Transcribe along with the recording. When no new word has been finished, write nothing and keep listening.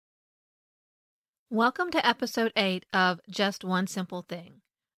Welcome to episode 8 of Just One Simple Thing.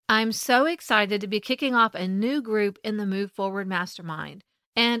 I'm so excited to be kicking off a new group in the Move Forward Mastermind,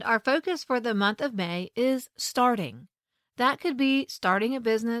 and our focus for the month of May is starting. That could be starting a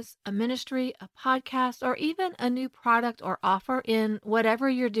business, a ministry, a podcast, or even a new product or offer in whatever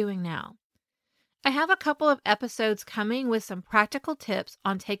you're doing now. I have a couple of episodes coming with some practical tips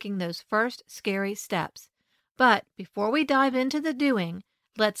on taking those first scary steps. But before we dive into the doing,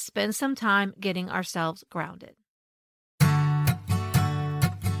 let's spend some time getting ourselves grounded.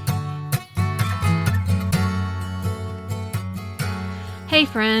 Hey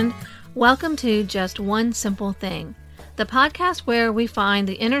friend, welcome to Just One Simple Thing, the podcast where we find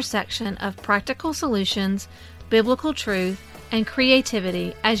the intersection of practical solutions, biblical truth, and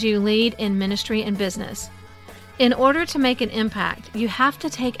creativity as you lead in ministry and business. In order to make an impact, you have to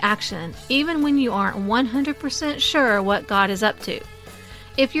take action even when you aren't 100% sure what God is up to.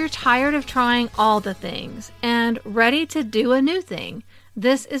 If you're tired of trying all the things and ready to do a new thing,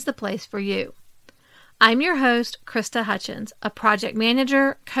 this is the place for you. I'm your host, Krista Hutchins, a project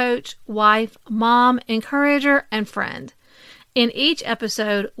manager, coach, wife, mom, encourager, and friend. In each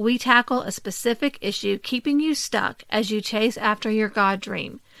episode, we tackle a specific issue keeping you stuck as you chase after your God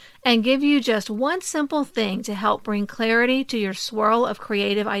dream, and give you just one simple thing to help bring clarity to your swirl of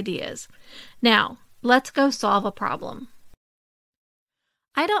creative ideas. Now, let's go solve a problem.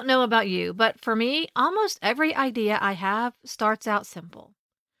 I don't know about you, but for me, almost every idea I have starts out simple.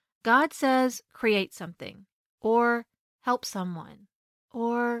 God says, create something, or help someone,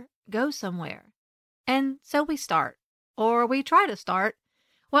 or go somewhere. And so we start, or we try to start.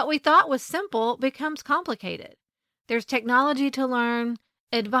 What we thought was simple becomes complicated. There's technology to learn,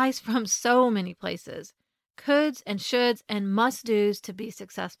 advice from so many places, coulds and shoulds and must-dos to be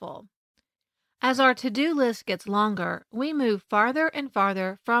successful. As our to-do list gets longer, we move farther and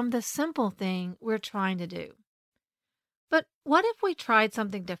farther from the simple thing we're trying to do. But what if we tried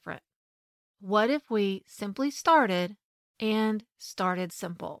something different? What if we simply started and started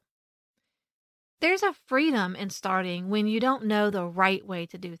simple? There's a freedom in starting when you don't know the right way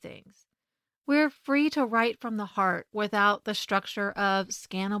to do things. We're free to write from the heart without the structure of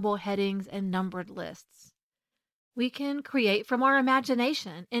scannable headings and numbered lists. We can create from our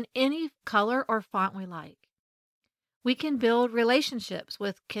imagination in any color or font we like. We can build relationships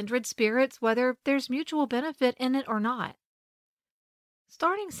with kindred spirits, whether there's mutual benefit in it or not.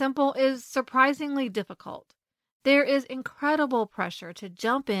 Starting simple is surprisingly difficult. There is incredible pressure to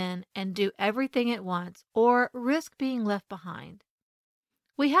jump in and do everything at once or risk being left behind.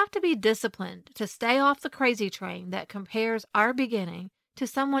 We have to be disciplined to stay off the crazy train that compares our beginning to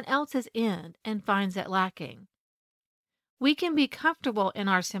someone else's end and finds it lacking. We can be comfortable in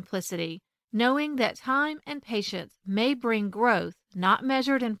our simplicity, knowing that time and patience may bring growth not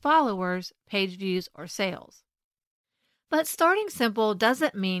measured in followers, page views, or sales. But starting simple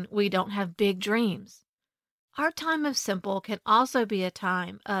doesn't mean we don't have big dreams. Our time of simple can also be a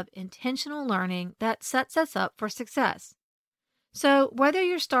time of intentional learning that sets us up for success. So whether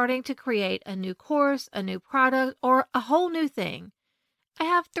you're starting to create a new course, a new product, or a whole new thing, I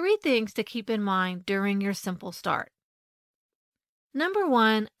have 3 things to keep in mind during your simple start. Number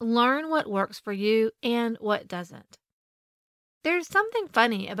 1, learn what works for you and what doesn't. There's something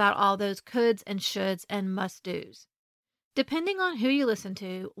funny about all those coulds and shoulds and must-dos. Depending on who you listen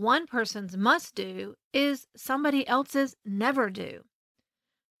to, one person's must-do is somebody else's never-do.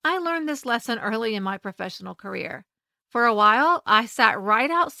 I learned this lesson early in my professional career. For a while, I sat right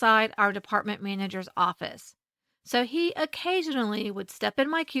outside our department manager's office, so he occasionally would step in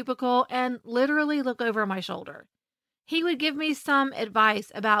my cubicle and literally look over my shoulder. He would give me some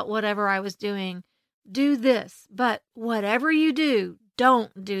advice about whatever I was doing. Do this, but whatever you do,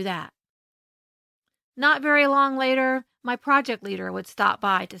 don't do that. Not very long later, my project leader would stop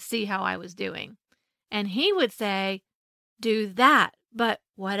by to see how I was doing. And he would say, do that, but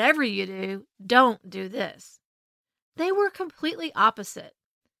whatever you do, don't do this. They were completely opposite.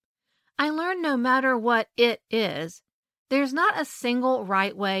 I learned no matter what it is, there's not a single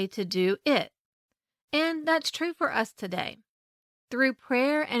right way to do it. And that's true for us today. Through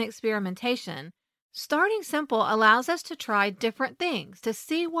prayer and experimentation, starting simple allows us to try different things to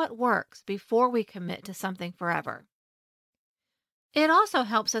see what works before we commit to something forever. It also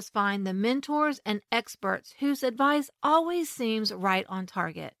helps us find the mentors and experts whose advice always seems right on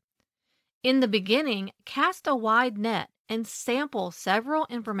target. In the beginning, cast a wide net and sample several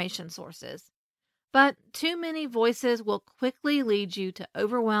information sources. But too many voices will quickly lead you to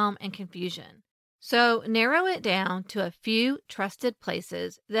overwhelm and confusion. So narrow it down to a few trusted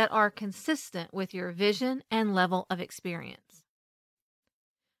places that are consistent with your vision and level of experience.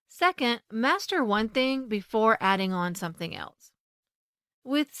 Second, master one thing before adding on something else.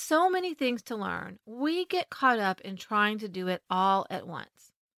 With so many things to learn, we get caught up in trying to do it all at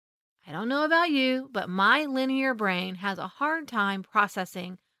once. I don't know about you, but my linear brain has a hard time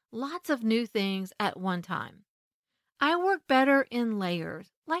processing lots of new things at one time. I work better in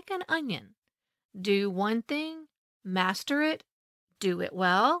layers, like an onion. Do one thing, master it, do it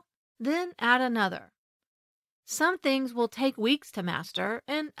well, then add another. Some things will take weeks to master,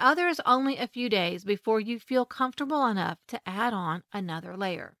 and others only a few days before you feel comfortable enough to add on another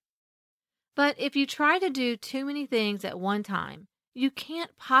layer. But if you try to do too many things at one time, you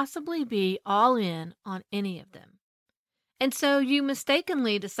can't possibly be all in on any of them. And so you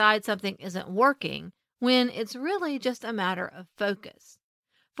mistakenly decide something isn't working when it's really just a matter of focus.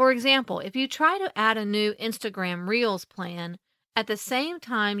 For example, if you try to add a new Instagram Reels plan at the same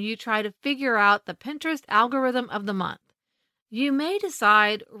time you try to figure out the Pinterest algorithm of the month, you may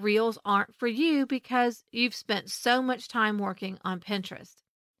decide Reels aren't for you because you've spent so much time working on Pinterest.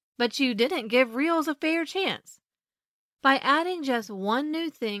 But you didn't give Reels a fair chance. By adding just one new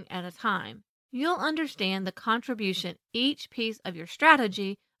thing at a time, you'll understand the contribution each piece of your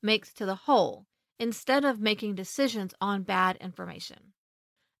strategy makes to the whole, instead of making decisions on bad information.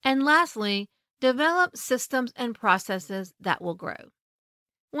 And lastly, develop systems and processes that will grow.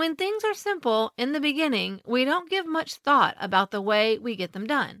 When things are simple in the beginning, we don't give much thought about the way we get them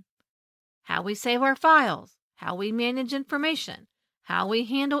done. How we save our files, how we manage information, how we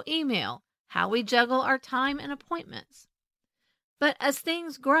handle email, how we juggle our time and appointments. But as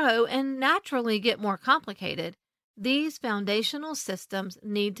things grow and naturally get more complicated, these foundational systems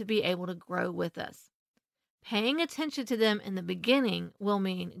need to be able to grow with us. Paying attention to them in the beginning will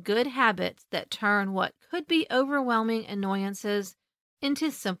mean good habits that turn what could be overwhelming annoyances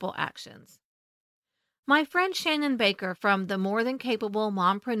into simple actions. My friend Shannon Baker from the More Than Capable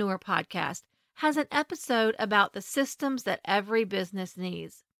Mompreneur podcast has an episode about the systems that every business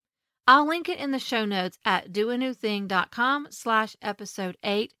needs. I'll link it in the show notes at doanewthing.com/episode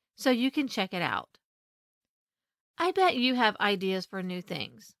 8 so you can check it out. I bet you have ideas for new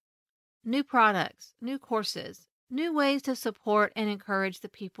things. New products, new courses, new ways to support and encourage the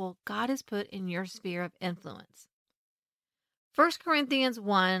people God has put in your sphere of influence. 1 Corinthians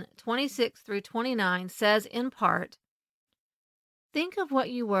 1:26-29 says in part, "Think of what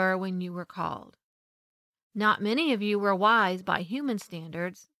you were when you were called. Not many of you were wise by human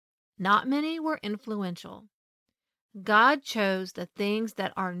standards. Not many were influential. God chose the things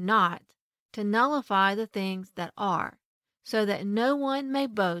that are not to nullify the things that are, so that no one may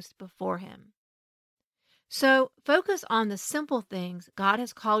boast before him." So focus on the simple things God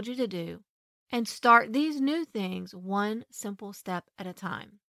has called you to do and start these new things one simple step at a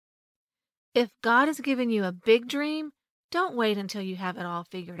time. If God has given you a big dream, don't wait until you have it all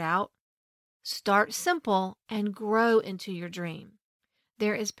figured out. Start simple and grow into your dream.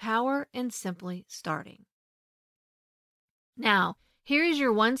 There is power in simply starting. Now, here is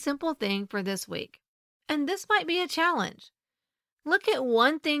your one simple thing for this week. And this might be a challenge. Look at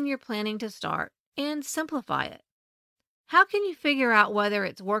one thing you're planning to start and simplify it. How can you figure out whether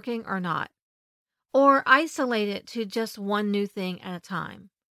it's working or not? Or isolate it to just one new thing at a time?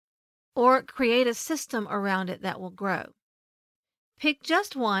 Or create a system around it that will grow? Pick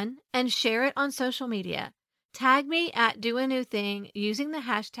just one and share it on social media. Tag me at Do a New Thing using the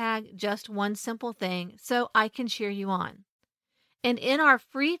hashtag #JustOneSimpleThing so I can cheer you on. And in our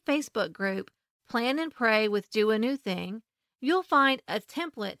free Facebook group, Plan and Pray with Do a New Thing, you'll find a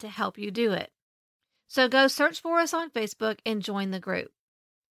template to help you do it. So go search for us on Facebook and join the group.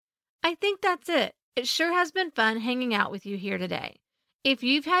 I think that's it. It sure has been fun hanging out with you here today. If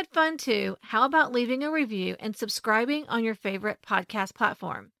you've had fun too, how about leaving a review and subscribing on your favorite podcast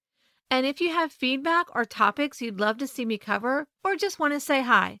platform? And if you have feedback or topics you'd love to see me cover, or just want to say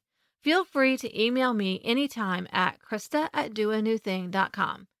hi, feel free to email me anytime at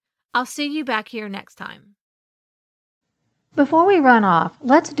krista@doanewthing.com. I'll see you back here next time. Before we run off,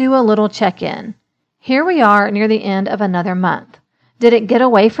 let's do a little check-in. Here we are near the end of another month. Did it get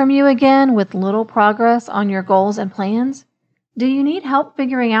away from you again with little progress on your goals and plans? Do you need help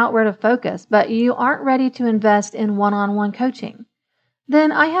figuring out where to focus, but you aren't ready to invest in one-on-one coaching?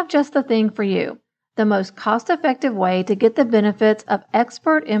 Then I have just the thing for you, the most cost-effective way to get the benefits of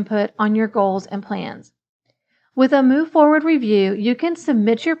expert input on your goals and plans. With a Move Forward review, you can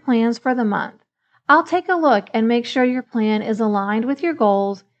submit your plans for the month. I'll take a look and make sure your plan is aligned with your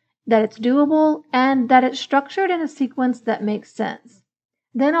goals, that it's doable, and that it's structured in a sequence that makes sense.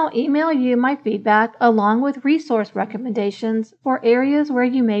 Then I'll email you my feedback along with resource recommendations for areas where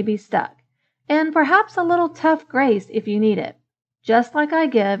you may be stuck, and perhaps a little tough grace if you need it. just like I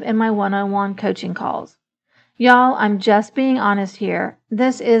give in my one-on-one coaching calls. Y'all, I'm just being honest here.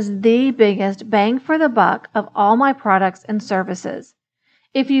 This is the biggest bang for the buck of all my products and services.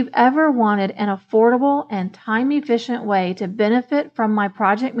 If you've ever wanted an affordable and time-efficient way to benefit from my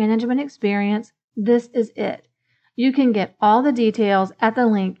project management experience, this is it. You can get all the details at the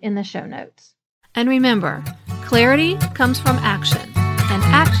link in the show notes. And remember, clarity comes from action, and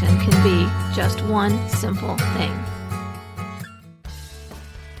action can be just one simple thing.